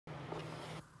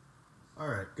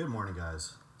Alright, good morning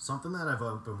guys. Something that I've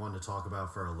been wanting to talk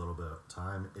about for a little bit of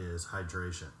time is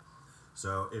hydration.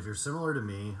 So if you're similar to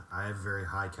me, I have very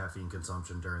high caffeine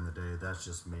consumption during the day. That's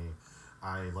just me.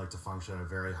 I like to function at a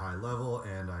very high level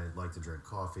and I like to drink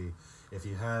coffee. If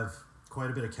you have quite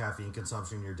a bit of caffeine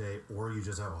consumption in your day, or you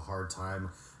just have a hard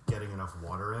time getting enough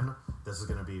water in, this is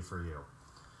going to be for you.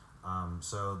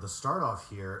 So the start off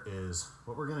here is,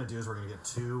 what we're going to do is we're going to get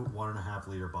two 1.5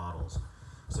 liter bottles.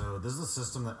 So this is the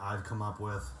system that I've come up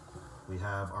with. We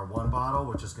have our one bottle,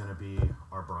 which is going to be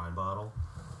our brine bottle,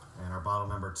 and our bottle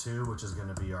number 2, which is going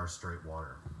to be our straight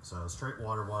water. So straight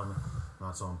water one,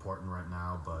 not so important right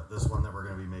now, but this one that we're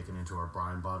going to be making into our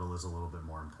brine bottle is a little bit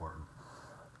more important.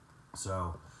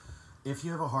 So if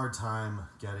you have a hard time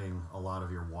getting a lot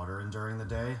of your water in during the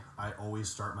day, I always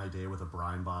start my day with a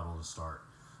brine bottle to start.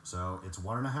 So it's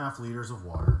 1.5 liters of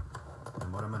water,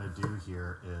 and what I'm going to do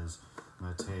here is I'm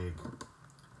going to take,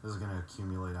 this is going to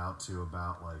accumulate out to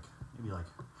about maybe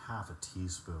half a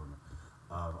teaspoon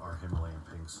of our Himalayan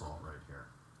pink salt right here.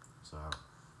 So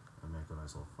I'm going to make a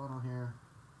nice little funnel here.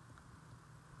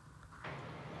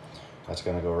 That's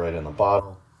going to go right in the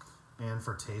bottle. And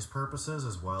for taste purposes,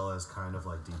 as well as kind of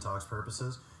like detox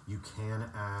purposes, you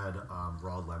can add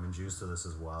raw lemon juice to this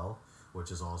as well, which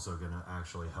is also going to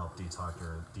actually help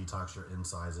detox your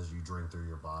insides as you drink through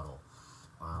your bottle.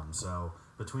 So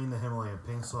between the Himalayan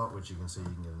pink salt, which you can see, you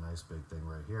can get a nice big thing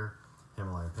right here,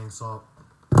 Himalayan pink salt,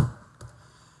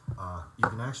 you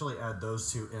can actually add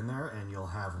those two in there and you'll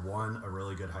have one, a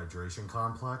really good hydration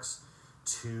complex,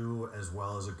 two, as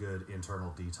well as a good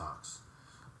internal detox.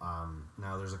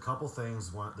 Now there's a couple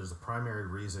things. There's a primary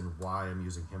reason why I'm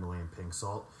using Himalayan pink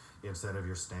salt instead of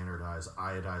your standardized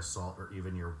iodized salt or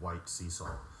even your white sea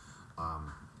salt.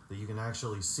 That you can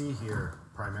actually see here,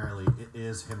 primarily it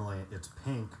is Himalayan, it's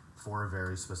pink for a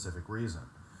very specific reason.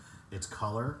 Its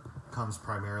color comes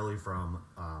primarily from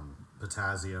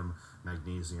potassium,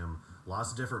 magnesium,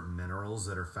 lots of different minerals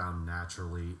that are found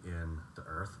naturally in the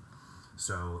earth.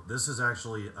 So this is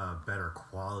actually a better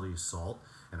quality salt,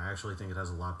 and I actually think it has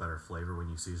a lot better flavor when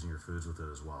you season your foods with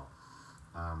it as well.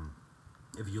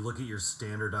 If you look at your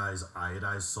standardized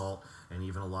iodized salt and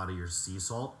even a lot of your sea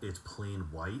salt, it's plain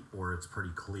white or it's pretty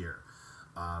clear.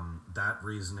 That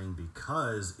reasoning,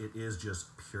 because it is just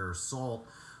pure salt,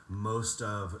 most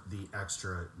of the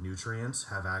extra nutrients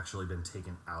have actually been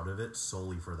taken out of it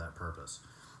solely for that purpose.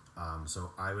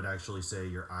 So I would actually say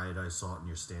your iodized salt and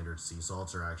your standard sea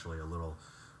salts are actually a little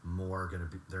more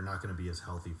they're not going to be as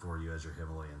healthy for you as your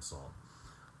Himalayan salt.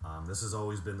 This has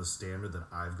always been the standard that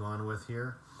I've gone with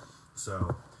here.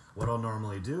 So what I'll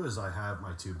normally do is I have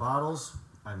my two bottles.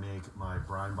 I make my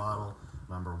brine bottle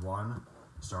number 1,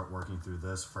 start working through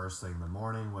this first thing in the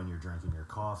morning when you're drinking your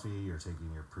coffee, you're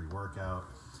taking your pre-workout,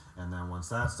 and then once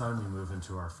that's done, we move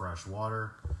into our fresh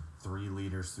water, 3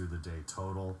 liters through the day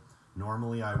total.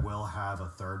 Normally I will have a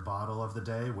third bottle of the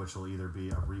day, which will either be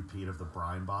a repeat of the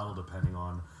brine bottle depending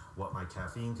on what my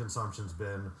caffeine consumption's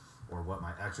been or what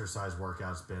my exercise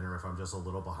workout's been, or if I'm just a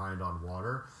little behind on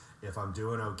water. If I'm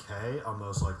doing okay, I'll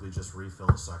most likely just refill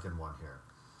the second one here.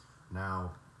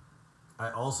 Now,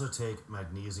 I also take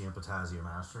magnesium potassium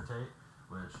aspartate,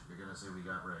 which you're going to see we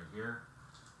got right here.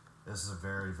 This is a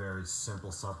very, very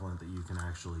simple supplement that you can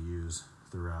actually use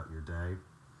throughout your day.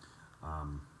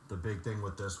 The big thing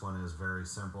with this one is very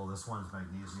simple. This one's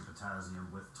magnesium potassium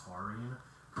with taurine,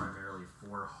 primarily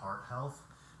for heart health,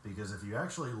 because if you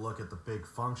actually look at the big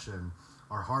function,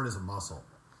 our heart is a muscle.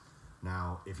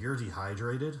 Now, if you're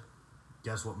dehydrated,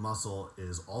 guess what muscle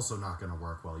is also not going to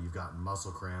work well? You've got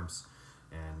muscle cramps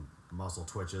and muscle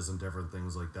twitches and different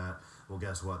things like that. Well,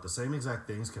 guess what? The same exact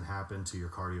things can happen to your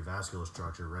cardiovascular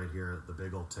structure right here, the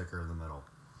big old ticker in the middle.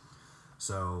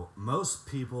 So most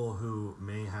people who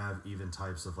may have even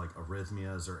types of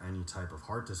arrhythmias or any type of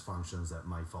heart dysfunctions that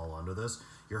might fall under this,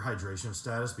 your hydration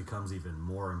status becomes even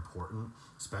more important,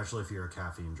 especially if you're a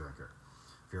caffeine drinker.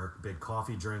 If you're a big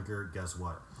coffee drinker, guess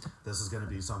what? This is going to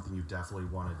be something you definitely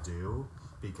want to do,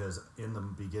 because in the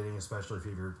beginning, especially if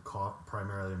you have your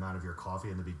primarily amount of your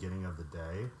coffee in the beginning of the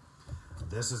day,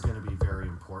 this is going to be very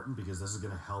important because this is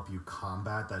going to help you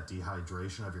combat that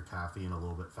dehydration of your caffeine a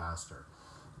little bit faster.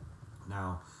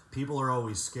 Now, people are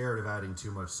always scared of adding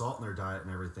too much salt in their diet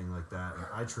and everything like that, and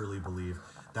I truly believe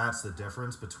that's the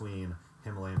difference between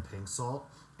Himalayan pink salt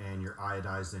and your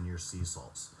iodized and your sea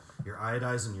salts. Your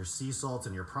iodized and your sea salts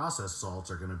and your processed salts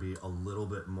are going to be a little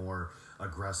bit more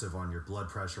aggressive on your blood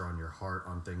pressure, on your heart,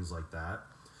 on things like that.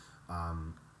 I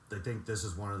think this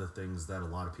is one of the things that a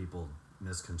lot of people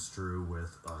misconstrue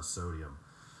with sodium.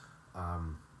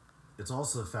 It's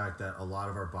also the fact that a lot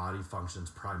of our body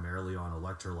functions primarily on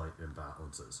electrolyte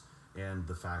imbalances. and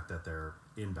the fact that they're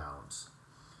in balance.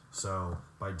 So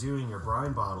by doing your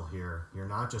brine bottle here, you're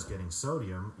not just getting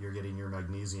sodium, you're getting your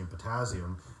magnesium,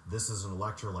 potassium. This is an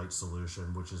electrolyte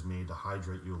solution, which is made to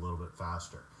hydrate you a little bit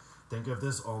faster. Think of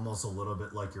this almost a little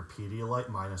bit like your Pedialyte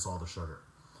minus all the sugar.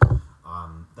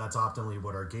 That's optimally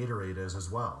what our Gatorade is as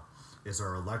well. It's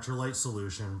our electrolyte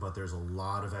solution, but there's a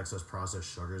lot of excess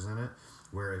processed sugars in it,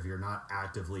 where if you're not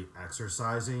actively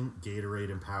exercising,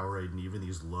 Gatorade and Powerade and even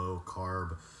these low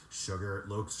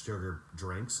sugar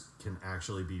drinks can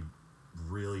actually be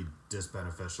really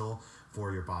disbeneficial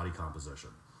for your body composition.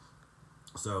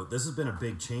 So this has been a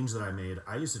big change that I made.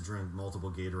 I used to drink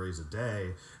multiple Gatorades a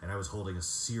day, and I was holding a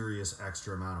serious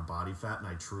extra amount of body fat, and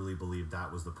I truly believe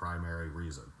that was the primary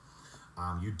reason.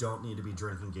 You don't need to be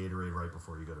drinking Gatorade right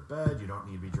before you go to bed. You don't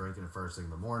need to be drinking it first thing in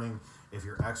the morning. If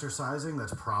you're exercising,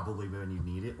 that's probably when you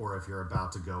need it, or if you're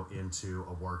about to go into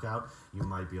a workout, you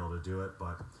might be able to do it.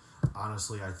 But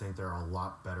honestly, I think there are a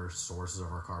lot better sources of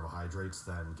our carbohydrates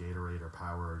than Gatorade or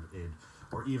Powerade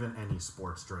or even any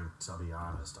sports drink, to be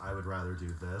honest. I would rather do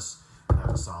this and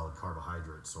have a solid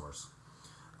carbohydrate source.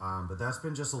 But that's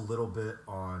been just a little bit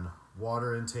on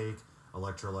water intake,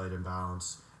 electrolyte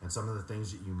imbalance, and some of the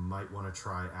things that you might want to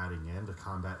try adding in to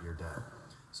combat your day.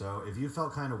 So if you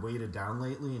felt kind of weighted down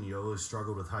lately and you always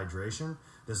struggled with hydration,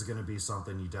 this is going to be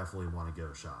something you definitely want to give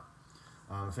a shot.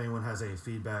 If anyone has any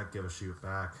feedback, give a shoot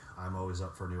back. I'm always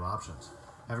up for new options.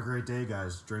 Have a great day,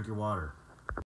 guys. Drink your water.